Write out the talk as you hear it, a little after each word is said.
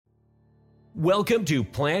Welcome to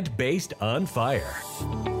Plant-Based on Fire,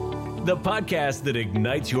 the podcast that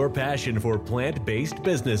ignites your passion for plant-based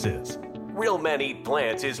businesses. Real Men Eat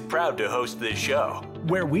Plants is proud to host this show,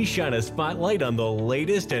 where we shine a spotlight on the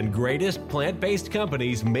latest and greatest plant-based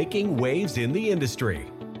companies making waves in the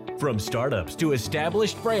industry. From startups to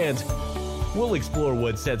established brands, we'll explore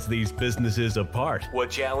what sets these businesses apart, what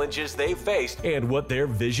challenges they've faced, and what their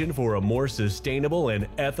vision for a more sustainable and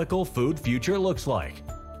ethical food future looks like.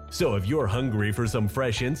 So if you're hungry for some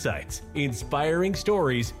fresh insights, inspiring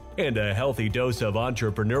stories, and a healthy dose of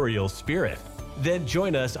entrepreneurial spirit, then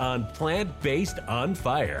join us on Plant-Based on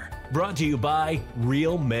Fire, brought to you by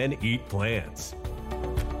Real Men Eat Plants.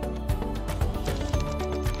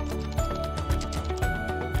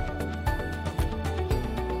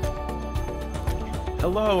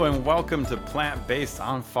 Hello and welcome to Plant-Based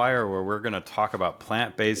on Fire, where we're going to talk about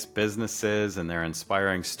plant-based businesses and their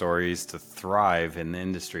inspiring stories to thrive in the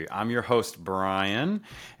industry. I'm your host, Brian,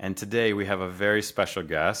 and today we have a very special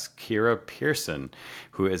guest, Pearson,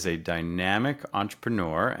 who is a dynamic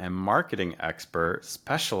entrepreneur and marketing expert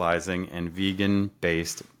specializing in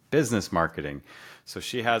vegan-based business marketing. So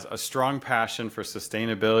she has a strong passion for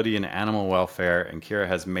sustainability and animal welfare, and Kira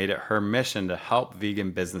has made it her mission to help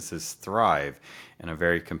vegan businesses thrive in a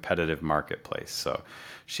very competitive marketplace. So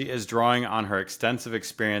she is drawing on her extensive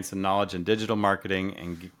experience and knowledge in digital marketing,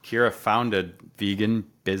 and Kira founded Vegan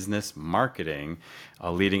Business Marketing,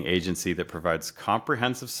 a leading agency that provides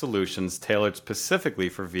comprehensive solutions tailored specifically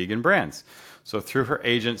for vegan brands. So through her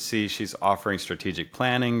agency, she's offering strategic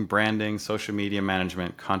planning, branding, social media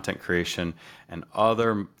management, content creation, and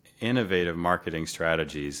other innovative marketing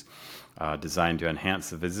strategies designed to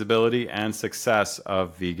enhance the visibility and success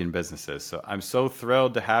of vegan businesses. So I'm so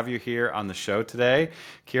thrilled to have you here on the show today.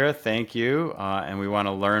 Kira, thank you. And we want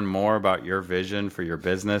to learn more about your vision for your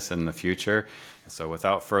business in the future. So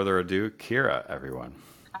without further ado, Kira, everyone.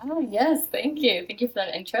 Oh, yes. Thank you. Thank you for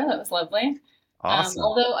that intro. That was lovely. Awesome.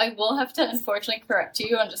 Although I will have to unfortunately correct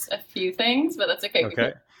you on just a few things, but that's okay.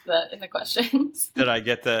 Okay. In the questions. Did I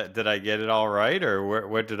get it all right, or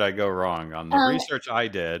where did I go wrong on the research I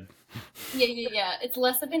did? Yeah. It's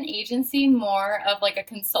less of an agency, more of like a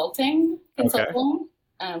consulting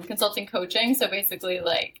coaching. So basically,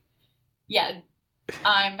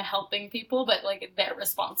 I'm helping people, but like they're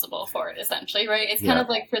responsible for it essentially, right? It's kind of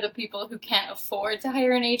like for the people who can't afford to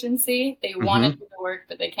hire an agency, they want to do the work,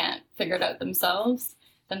 but they can't figure it out themselves.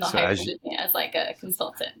 Then they'll hire me as like a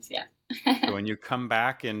consultant. Yeah. So when you come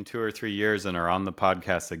back in 2 or 3 years and are on the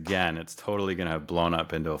podcast again, it's totally going to have blown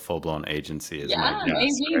up into a full-blown agency.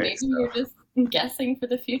 Maybe you're just guessing for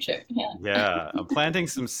the future. Yeah, I'm planting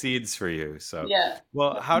some seeds for you. So yeah.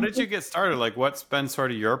 Well, how did you get started? Like, what's been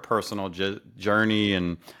sort of your personal journey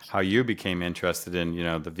and how you became interested in,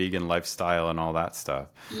 the vegan lifestyle and all that stuff?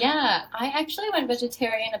 Yeah, I actually went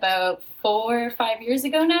vegetarian about 4 or 5 years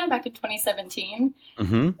ago now, back in 2017.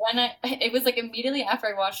 When it was like immediately after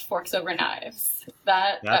I watched Forks Over Knives.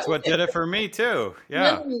 That's what did it for me too.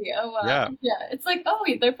 Yeah. Really? Oh wow. Yeah. It's like, oh,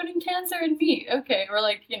 they're putting cancer in meat. Okay. Or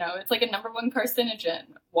like, it's like a #1 carcinogen.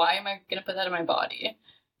 Why am I gonna put that in my body?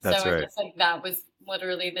 That's right. I guess like that was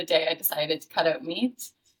literally the day I decided to cut out meat.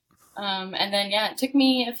 And then it took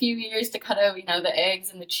me a few years to cut out, the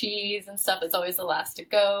eggs and the cheese and stuff. It's always the last to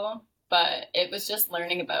go. But it was just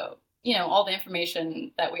learning about, all the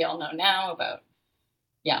information that we all know now about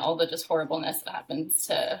all the just horribleness that happens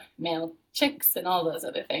to male chicks and all those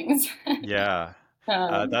other things. Yeah.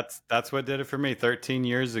 That's what did it for me. 13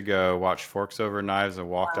 years ago, watched Forks Over Knives and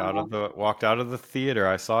walked out of the theater.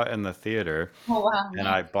 I saw it in the theater. Oh wow. And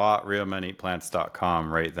I bought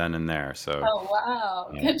realmeneatplants.com right then and there. So oh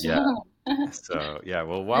wow. Good job. So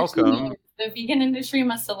well, welcome. The vegan industry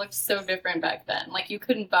must have looked so different back then. Like you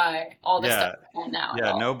couldn't buy all this stuff now.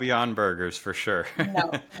 Yeah, no Beyond Burgers for sure.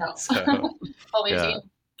 No. So, probably eating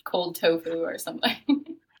cold tofu or something.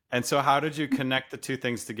 And so how did you connect the two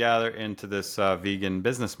things together into this vegan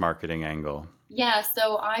business marketing angle? Yeah,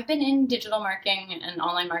 so I've been in digital marketing and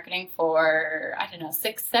online marketing for,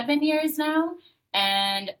 6-7 years now.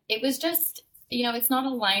 And it was just, it's not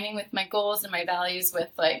aligning with my goals and my values with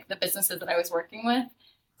like the businesses that I was working with.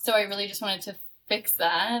 So I really just wanted to fix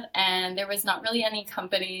that. And there was not really any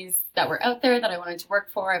companies that were out there that I wanted to work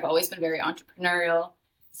for. I've always been very entrepreneurial.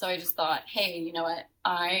 So I just thought, hey, you know what?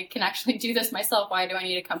 I can actually do this myself. Why do I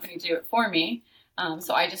need a company to do it for me?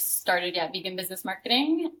 So I just started, vegan business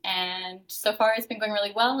marketing. And so far it's been going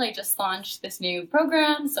really well. I just launched this new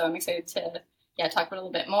program. So I'm excited to, talk about it a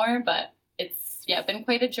little bit more. But it's, been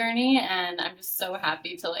quite a journey. And I'm just so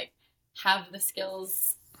happy to have the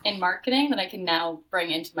skills in marketing that I can now bring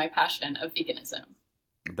into my passion of veganism.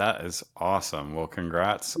 That is awesome. Well,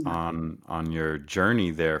 congrats on your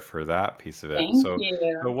journey there for that piece of it. Thank So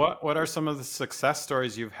you. what are some of the success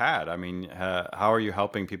stories you've had? I mean, how are you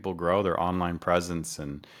helping people grow their online presence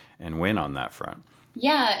and win on that front?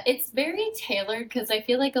 Yeah, it's very tailored because I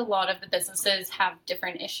feel like a lot of the businesses have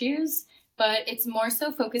different issues, but it's more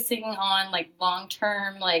so focusing on like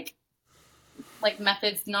long-term like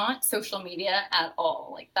methods, not social media at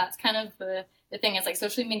all. Like that's kind of the thing is like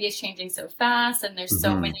social media is changing so fast and there's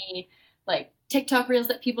so Hmm. many like TikTok reels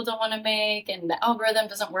that people don't want to make and the algorithm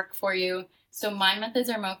doesn't work for you. So my methods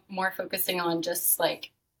are more focusing on just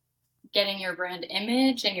like getting your brand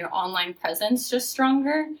image and your online presence just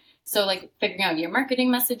stronger. So like figuring out your marketing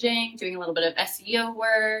messaging, doing a little bit of SEO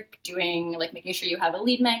work, doing like making sure you have a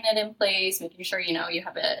lead magnet in place, making sure you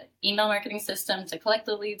have an email marketing system to collect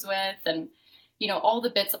the leads with, and all the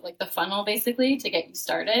bits of like the funnel basically to get you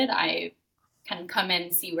started. I kind of come in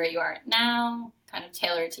and see where you are now, kind of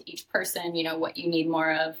tailor it to each person, what you need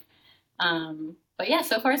more of. But yeah,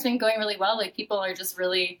 so far it's been going really well. Like people are just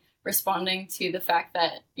really responding to the fact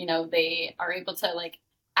that, they are able to like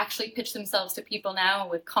actually pitch themselves to people now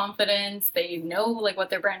with confidence. They know like what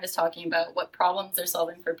their brand is talking about, what problems they're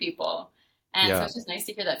solving for people. And so Yeah. it's just nice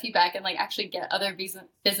to hear that feedback and like actually get other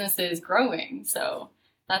businesses growing. So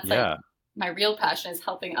that's like Yeah. my real passion is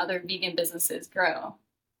helping other vegan businesses grow.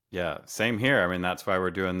 Yeah. Same here. I mean, that's why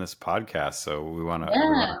we're doing this podcast. So we want to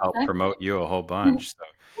Yeah, help exactly. promote you a whole bunch.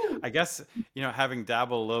 So I guess, having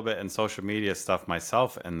dabbled a little bit in social media stuff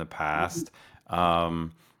myself in the past,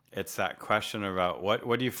 um, it's that question about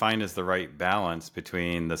what do you find is the right balance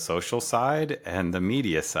between the social side and the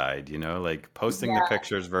media side, like posting the Yeah.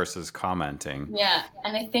 pictures versus commenting. Yeah,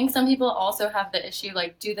 and I think some people also have the issue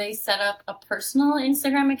like, do they set up a personal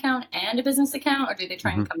Instagram account and a business account, or do they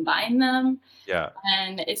try and Hmm. combine them? Yeah.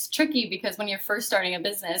 And it's tricky because when you're first starting a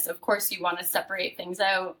business, of course, you want to separate things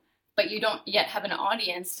out, but you don't yet have an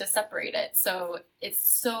audience to separate it. So it's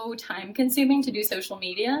so time consuming to do social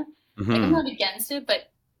media. Like, I'm Hmm. not against it, but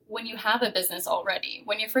when you have a business already,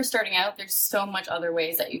 when you're first starting out, there's so much other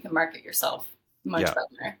ways that you can market yourself much Yeah.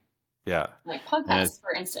 better, Yeah. like And podcasts,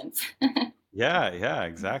 for instance. Yeah, yeah,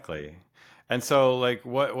 exactly. And so, like,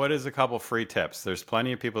 what is a couple free tips? There's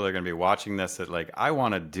plenty of people that are going to be watching this that like, I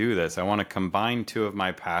want to do this. I want to combine two of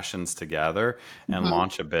my passions together and Mhm.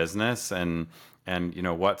 launch a business. And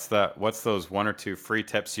what's those one or two free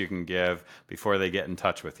tips you can give before they get in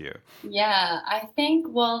touch with you? Yeah, I think,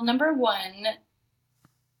 well, number one,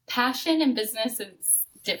 passion in business is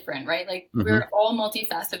different, right? Like Hmm. we're all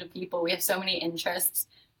multifaceted people. We have so many interests,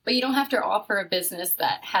 but you don't have to offer a business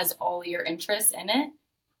that has all your interests in it.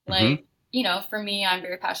 Hmm. Like, for me, I'm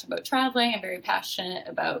very passionate about traveling. I'm very passionate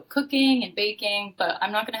about cooking and baking, but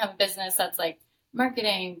I'm not going to have a business that's like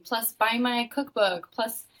marketing plus buy my cookbook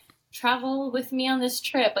plus travel with me on this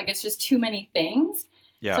trip. Like it's just too many things. So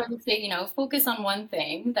Yeah. I would say, focus on one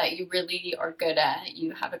thing that you really are good at,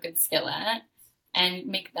 you have a good skill at, and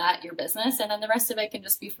make that your business. And then the rest of it can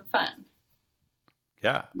just be for fun.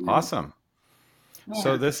 Yeah. Mm. Awesome.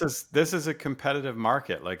 So Yeah. this is a competitive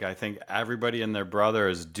market. Like I think everybody and their brother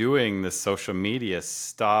is doing this social media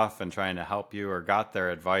stuff and trying to help you or got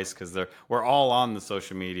their advice because we're all on the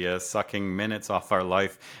social media, sucking minutes off our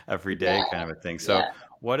life every day, Yeah. kind of a thing. So Yeah.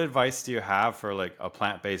 what advice do you have for like a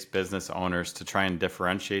plant-based business owners to try and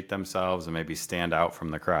differentiate themselves and maybe stand out from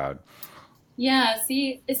the crowd? Yeah.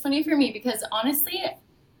 See, it's funny for me because honestly,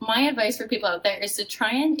 my advice for people out there is to try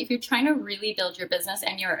and, if you're trying to really build your business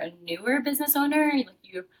and you're a newer business owner, like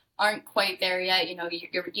you aren't quite there yet,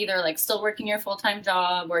 you're either like still working your full time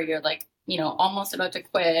job or you're like, almost about to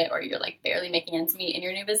quit or you're like barely making ends meet in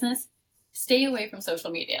your new business, stay away from social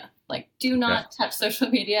media. Like, do Okay. not touch social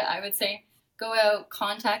media. I would say go out,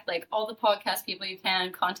 contact like all the podcast people you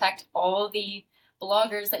can, contact all the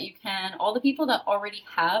bloggers that you can, all the people that already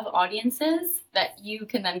have audiences that you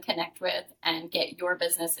can then connect with and get your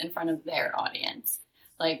business in front of their audience.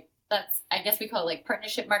 Like, that's, I guess we call it like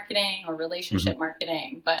partnership marketing or Mhm. relationship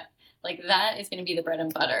marketing, but like that is going to be the bread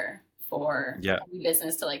and butter for Yeah. any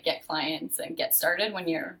business to like get clients and get started when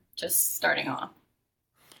you're just starting off.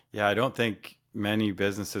 Yeah, I don't think many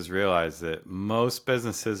businesses realize that most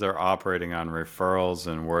businesses are operating on referrals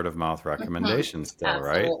and word of mouth Mhm. recommendations still,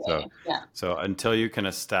 right? So Absolutely. Yeah. so until you can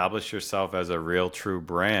establish yourself as a real true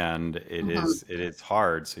brand, it Mhm. is it is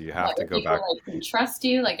hard. So you Yeah, have to where go people back. like can trust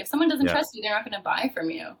you. Like if someone doesn't Yeah. trust you, they're not going to buy from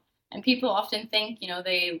you. And people often think,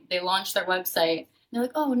 they launch their website. And they're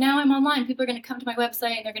like, oh, now I'm online. People are going to come to my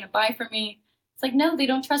website and they're going to buy from me. It's like, no, they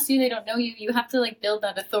don't trust you. They don't know you. You have to like build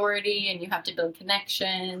that authority and you have to build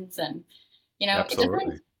connections. And, it doesn't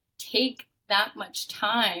Absolutely. take that much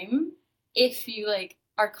time if you like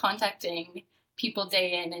are contacting people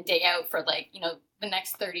day in and day out for like, the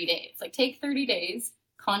next 30 days. Like take 30 days,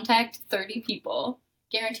 contact 30 people,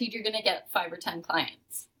 guaranteed you're going to get 5 or 10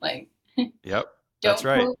 clients. Like, yep, that's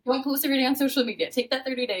right. Don't post everything on social media. Take that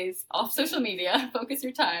 30 days off social media, focus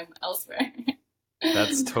your time elsewhere.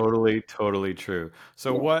 That's totally, totally true.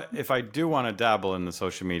 So what if I do want to dabble in the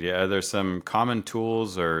social media? Are there some common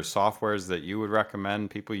tools or softwares that you would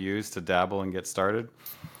recommend people use to dabble and get started?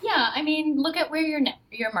 Yeah, I mean, look at where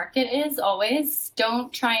your market is always.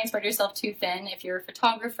 Don't try and spread yourself too thin. If you're a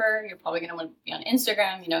photographer, you're probably going to want to be on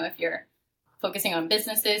Instagram. If you're focusing on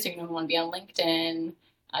businesses, you're going to want to be on LinkedIn.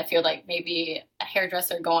 I feel like maybe a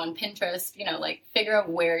hairdresser, go on Pinterest, like figure out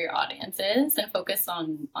where your audience is and focus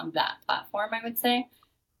on that platform, I would say.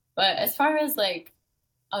 But as far as like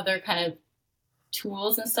other kind of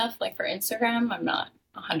tools and stuff, like for Instagram, I'm not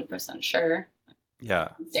 100% sure. Yeah.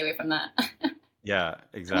 Stay away from that. Yeah,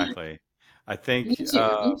 exactly. I think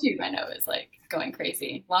YouTube I know is like going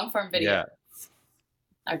crazy. Long form videos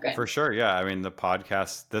are good. For sure. Yeah. I mean, this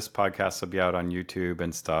podcast will be out on YouTube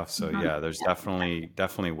and stuff. So yeah, there's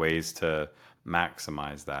definitely ways to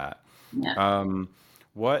maximize that. Yeah.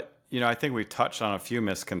 I think we touched on a few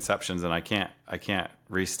misconceptions, and I can't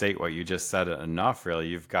restate what you just said enough, really.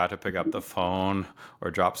 You've got to pick up the phone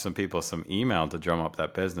or drop some people some email to drum up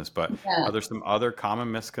that business. But are there some other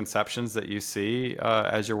common misconceptions that you see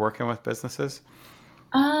as you're working with businesses?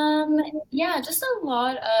 Yeah, just a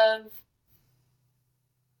lot of,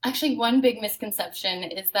 actually one big misconception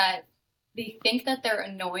is that they think that they're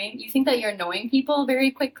annoying. You think that you're annoying people very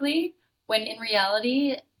quickly, when in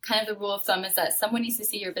reality, kind of the rule of thumb is that someone needs to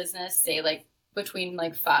see your business, say like between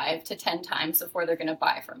like 5 to 10 times before they're going to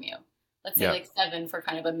buy from you. Let's say like 7 for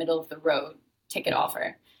kind of a middle of the road ticket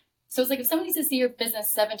offer. So it's like if someone needs to see your business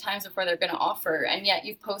 7 times before they're going to offer, and yet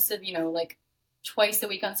you've posted, like twice a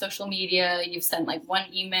week on social media, you've sent like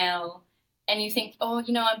 1 email, and you think, oh,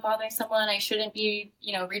 I'm bothering someone, I shouldn't be,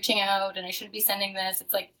 reaching out, and I shouldn't be sending this.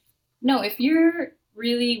 It's like, no, if you're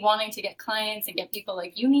really wanting to get clients and get people,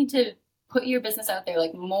 like you need to put your business out there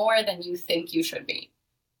like more than you think you should be.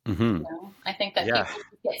 Mm-hmm. I think that people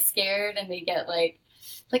get scared and they get like,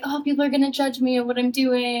 oh, people are going to judge me or what I'm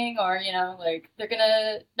doing, or, like they're going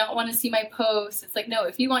to not want to see my posts. It's like, no,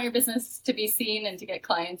 if you want your business to be seen and to get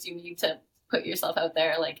clients, you need to put yourself out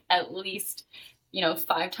there like at least,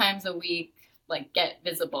 5 times a week, like get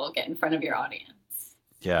visible, get in front of your audience.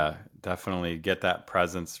 Yeah, definitely get that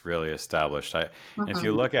presence really established. If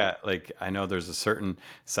you look at, like, I know there's a certain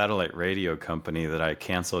satellite radio company that I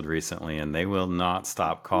canceled recently, and they will not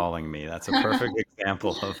stop calling me. That's a perfect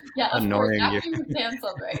example of annoying you. After you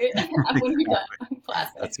canceled, right? When you're done.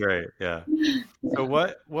 Classic. That's right. Yeah. So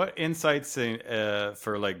what insights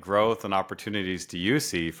for like growth and opportunities do you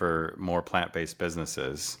see for more plant-based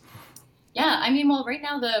businesses? Yeah, I mean, well, right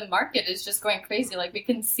now the market is just going crazy. Like we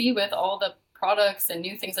can see with all the products and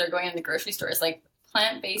new things that are going in the grocery stores, like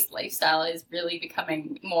plant-based lifestyle is really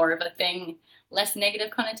becoming more of a thing, less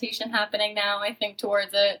negative connotation happening now, I think,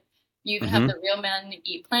 towards it. You even have the Real Men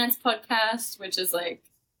Eat Plants podcast, which is like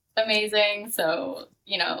amazing. So,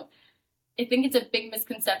 I think it's a big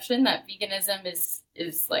misconception that veganism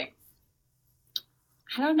is like,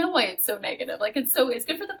 I don't know why it's so negative. Like it's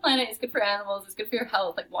good for the planet, it's good for animals, it's good for your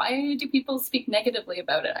health. Like why do people speak negatively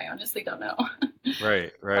about it? I honestly don't know.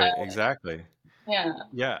 Right, exactly.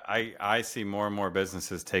 Yeah. I see more and more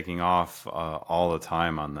businesses taking off all the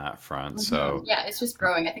time on that front. So yeah, it's just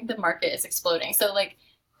growing. I think the market is exploding. So like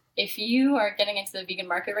if you are getting into the vegan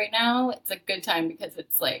market right now, it's a good time because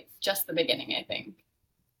it's like just the beginning, I think.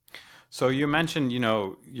 So you mentioned,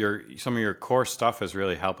 some of your core stuff is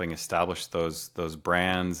really helping establish those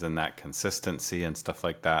brands and that consistency and stuff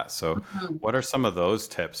like that. So what are some of those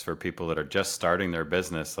tips for people that are just starting their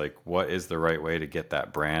business? Like what is the right way to get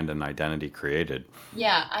that brand and identity created?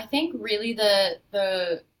 Yeah, I think really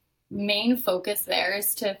the main focus there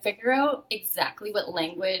is to figure out exactly what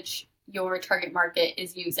language your target market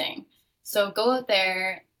is using. So go out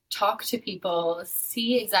there, talk to people,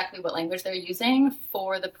 see exactly what language they're using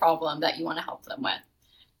for the problem that you want to help them with.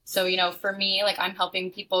 So, for me, like I'm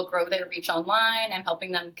helping people grow their reach online. I'm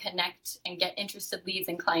helping them connect and get interested leads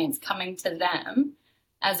and clients coming to them,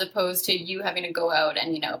 as opposed to you having to go out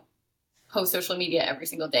and, post social media every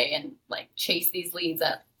single day and like chase these leads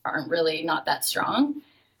that aren't really not that strong.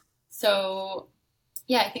 So,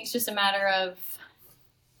 yeah, I think it's just a matter of,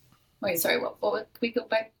 can we go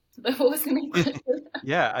back? What was the main question?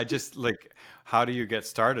 Yeah, I just like, how do you get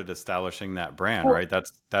started establishing that brand, right?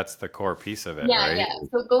 That's the core piece of it, right? Yeah.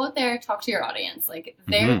 So go out there, talk to your audience. Like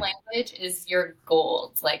their language is your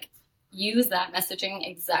gold. Like use that messaging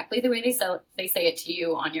exactly the way they say it to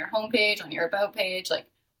you on your homepage, on your about page. Like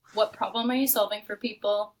what problem are you solving for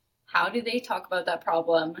people? How do they talk about that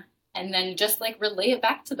problem? And then just like relay it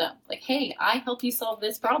back to them. Like, hey, I help you solve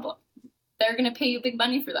this problem. They're going to pay you big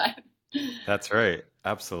money for that. That's right.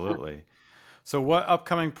 Absolutely. So what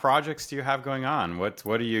upcoming projects do you have going on? What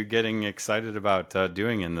are you getting excited about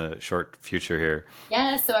doing in the short future here?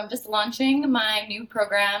 Yeah, so I'm just launching my new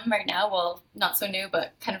program right now. Well, not so new,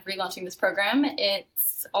 but kind of relaunching this program.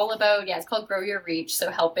 It's all about, it's called Grow Your Reach. So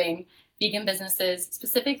helping vegan businesses.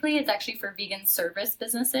 Specifically, it's actually for vegan service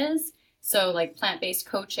businesses. So like plant-based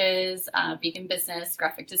coaches, vegan business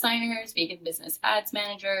graphic designers, vegan business ads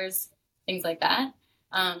managers, things like that,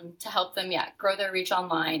 to help them, grow their reach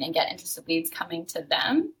online and get interested leads coming to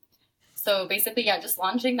them. So basically, just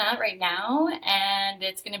launching that right now, and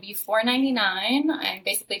it's going to be $4.99. I'm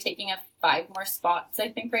basically taking up 5 more spots, I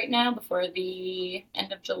think, right now before the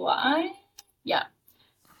end of July. Yeah.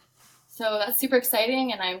 So that's super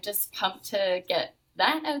exciting, and I'm just pumped to get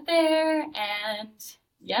that out there and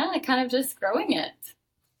kind of just growing it.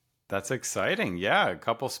 That's exciting. Yeah, a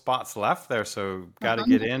couple spots left there, so got to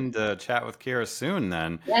get in to chat with Kira soon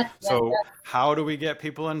then. Yes, so how do we get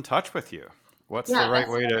people in touch with you? What's the right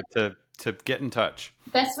way to get in touch?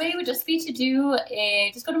 Best way would just be to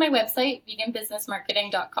just go to my website,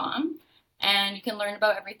 veganbusinessmarketing.com, and you can learn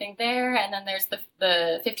about everything there. And then there's the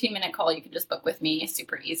 15-minute call you can just book with me.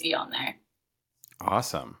 Super easy on there.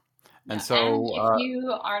 Awesome. And so if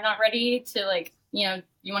you are not ready to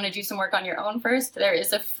you want to do some work on your own first, there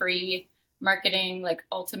is a free marketing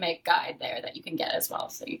ultimate guide there that you can get as well.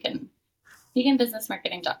 So you can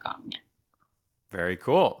veganbusinessmarketing.com. Yeah. Very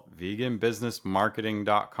cool.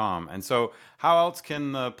 Veganbusinessmarketing.com. And so how else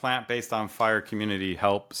can the Plant Based on Fire community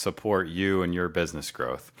help support you and your business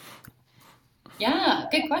growth? Yeah,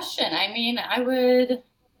 good question. I mean, I would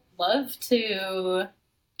love to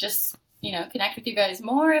just, connect with you guys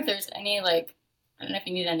more. If there's any, I don't know if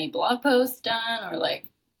you need any blog posts done or I'd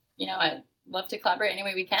love to collaborate any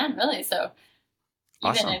way we can, really. So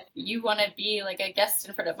even if you want to be a guest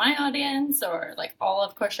in front of my audience or I'll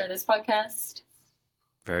of course share this podcast.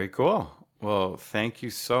 Very cool. Well, thank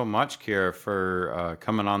you so much, Kira, for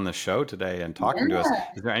coming on the show today and talking to us.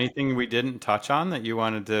 Is there anything we didn't touch on that you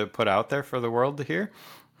wanted to put out there for the world to hear?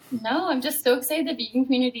 No, I'm just so excited the vegan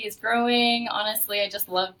community is growing. Honestly, I just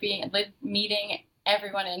love meeting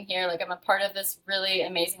everyone in here. I'm a part of this really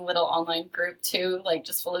amazing little online group too,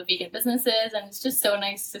 just full of vegan businesses. And it's just so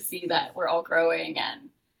nice to see that we're all growing. And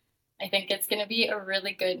I think it's going to be a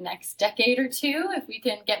really good next decade or two if we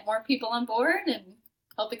can get more people on board and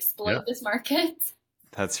help explode this market.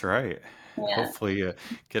 That's right. Yeah. Hopefully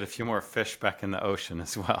get a few more fish back in the ocean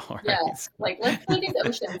as well. Right? Yeah, let's see these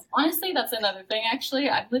oceans. Honestly, that's another thing, actually.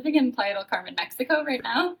 I'm living in Playa del Carmen, Mexico right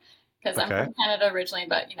now because I'm from Canada originally,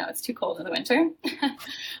 but, it's too cold in the winter.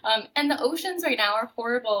 And the oceans right now are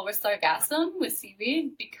horrible with sargassum, with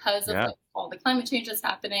seaweed, because of all the climate changes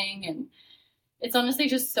happening. And it's honestly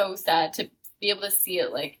just so sad to be able to see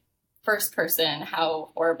it first person, how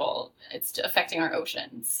horrible it's affecting our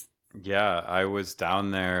oceans. Yeah, I was down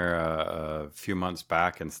there a few months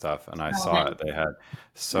back and stuff, and I saw it. They had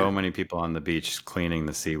so many people on the beach cleaning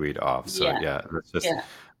the seaweed off. So it's just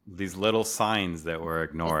these little signs that we're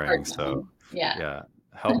ignoring. So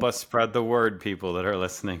help us spread the word, people that are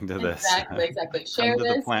listening to this. Exactly. Share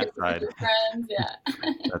this the plant side. With your friends. Yeah.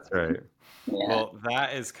 That's right. Yeah. Well,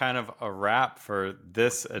 that is kind of a wrap for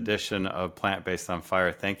this edition of Plant Based on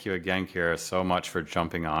Fire. Thank you again, Kira, so much for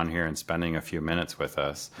jumping on here and spending a few minutes with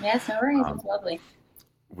us. Yes, no worries. It's lovely.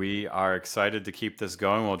 We are excited to keep this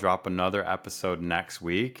going. We'll drop another episode next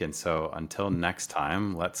week. And so until next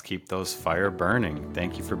time, let's keep those fire burning.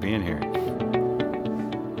 Thank you for being here.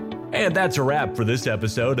 And that's a wrap for this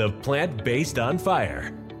episode of Plant Based on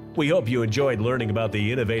Fire. We hope you enjoyed learning about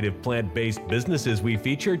the innovative plant-based businesses we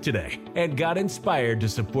featured today and got inspired to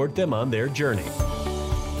support them on their journey.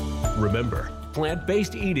 Remember,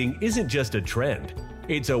 plant-based eating isn't just a trend.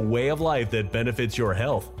 It's a way of life that benefits your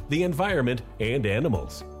health, the environment, and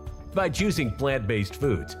animals. By choosing plant-based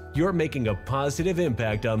foods, you're making a positive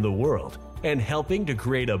impact on the world and helping to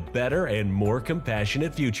create a better and more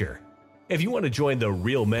compassionate future. If you want to join the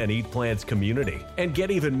Real Men Eat Plants community and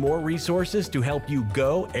get even more resources to help you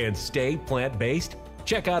go and stay plant-based,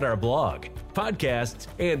 check out our blog, podcasts,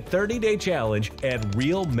 and 30-day challenge at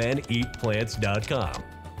realmeneatplants.com.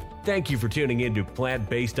 Thank you for tuning in to Plant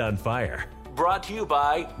Based on Fire, brought to you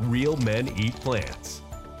by Real Men Eat Plants.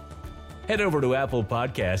 Head over to Apple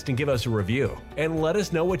Podcast and give us a review, and let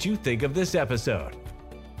us know what you think of this episode.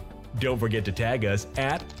 Don't forget to tag us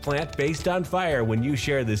at Plant Based on Fire when you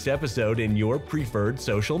share this episode in your preferred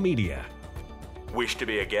social media. Wish to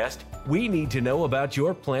be a guest? We need to know about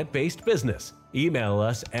your plant-based business. Email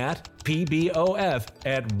us at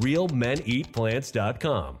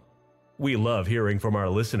pbof@realmeneatplants.com. We love hearing from our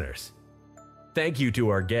listeners. Thank you to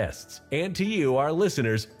our guests and to you, our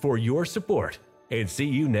listeners, for your support, and see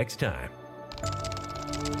you next time.